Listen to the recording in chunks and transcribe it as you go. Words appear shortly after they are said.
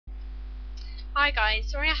Hi guys,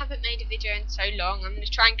 sorry I haven't made a video in so long. I'm going to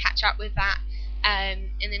try and catch up with that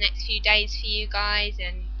in the next few days for you guys,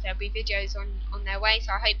 and there'll be videos on their way,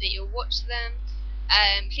 so I hope that you'll watch them.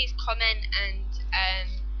 Please comment and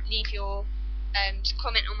leave your just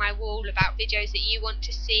comment on my wall about videos that you want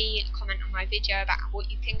to see. Comment on my video about what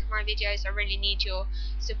you think of my videos. I really need your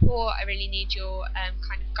support. I really need your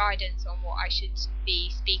kind of guidance on what I should be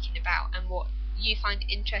speaking about and what you find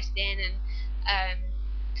interesting, and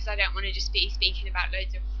because I don't want to just be speaking about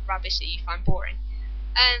loads of rubbish that you find boring.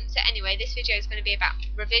 So anyway, this video is going to be about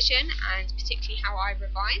revision, and particularly how I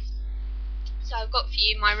revise. So I've got for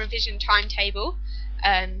you my revision timetable.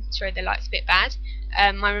 Sorry, the light's a bit bad.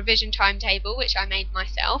 My revision timetable, which I made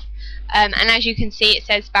myself, and as you can see, it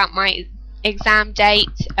says about my exam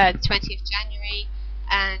date, the 20th of January,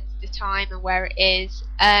 and the time and where it is.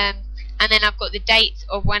 And then I've got the date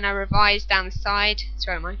of when I revised down the side.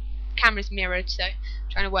 Sorry, my camera's mirrored, so I'm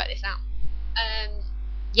trying to work this out.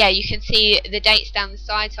 Yeah, you can see the dates down the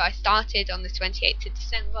side. So I started on the 28th of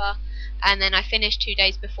December, and then I finished 2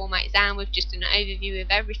 days before my exam with just an overview of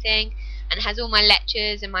everything, and it has all my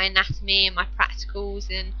lectures and my anatomy and my practicals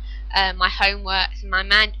and my homeworks and my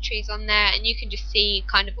mandatories on there, and you can just see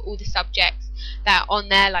kind of all the subjects that are on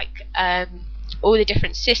there, like all the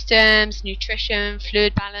different systems, nutrition,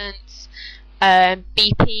 fluid balance,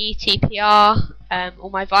 BP, TPR, all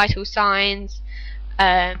my vital signs,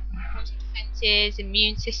 defences,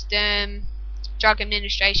 immune system, drug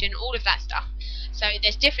administration, all of that stuff. So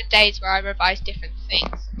there's different days where I revise different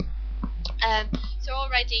things. So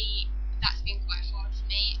already that's been quite hard for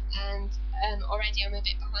me, and already I'm a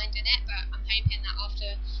bit behind in it, but I'm hoping that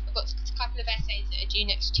after I've got a couple of essays that are due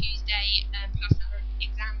next Tuesday, plus our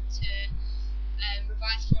exam to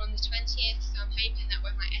revise for on the 20th, so I'm hoping that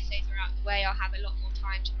when my essays are out of the way I'll have a lot more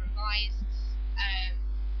time to revise.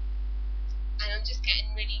 And I'm just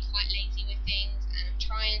getting really quite lazy with things, and I'm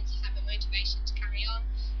trying to have a motivation to carry on,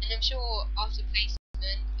 and I'm sure after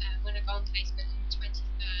placement, when I go on placement on the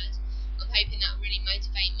 23rd, I'm hoping that will really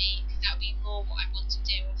motivate me, because that will be more what I want to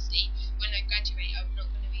do. Obviously when I graduate I'm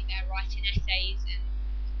not going to be there writing essays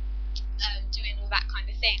and doing all that kind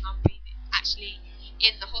of thing. I'll be actually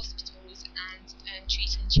in the hospitals and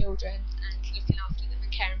treating children and looking after them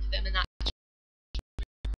and caring for them, and that's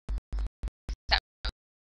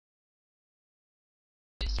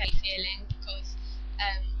feeling, because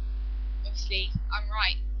obviously I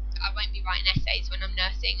won't be writing essays when I'm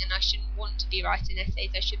nursing, and I shouldn't want to be writing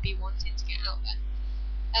essays. I should be wanting to get out there.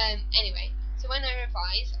 Anyway, so when I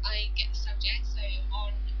revise, I get the subject. So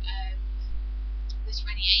on the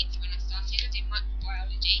 28th, when I started, I did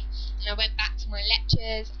microbiology, and I went back to my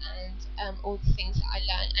lectures and all the things that I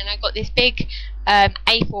learned, and I got this big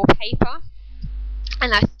A4 paper,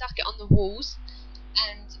 and I stuck it on the walls,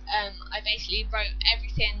 and I basically wrote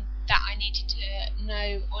everything that I needed to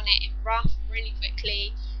know on it in rough, really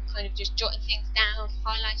quickly, kind of just jotting things down,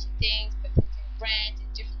 highlighting things, put things in red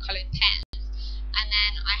and different coloured pens, and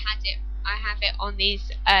then I have it on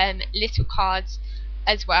these little cards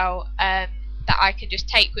as well, that I can just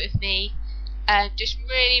take with me, just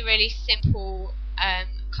really simple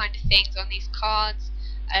kind of things on these cards,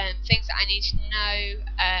 things that I need to know,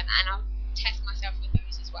 and I'll test myself with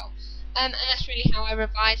those as well. And that's really how I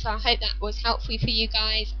revise, so I hope that was helpful for you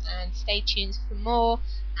guys, and stay tuned for more,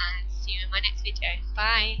 and see you in my next video.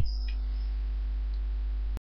 Bye!